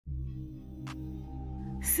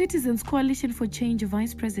Citizens Coalition for Change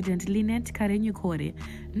Vice President A.c.c.i.d.e.n.t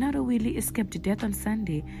narrowly escaped death on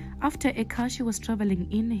Sunday after a car she was traveling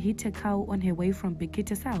in hit a cow on her way from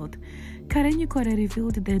Bikita South. A.c.c.i.d.e.n.t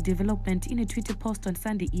revealed the development in a Twitter post on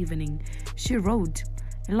Sunday evening. She wrote,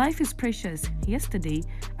 "Life is precious. Yesterday,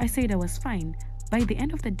 I said I was fine. By the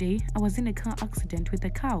end of the day, I was in a car accident with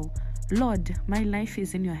a cow. Lord, my life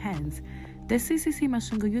is in your hands." The CCC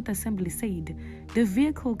Mashungu Youth Assembly said the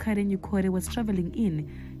vehicle A.c.c.i.d.e.n.t was traveling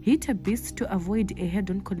in hit a beast to avoid a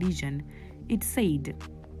head-on collision. It said,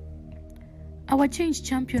 "Our change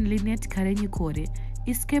champion A.c.c.i.d.e.n.t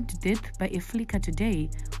escaped death by a flicker today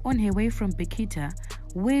on her way from Bikita,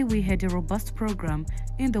 where we had a robust program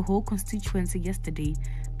in the whole constituency yesterday.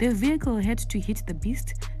 The vehicle had to hit the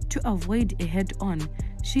beast to avoid a head-on.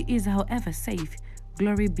 She is, however, safe.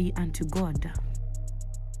 Glory be unto God."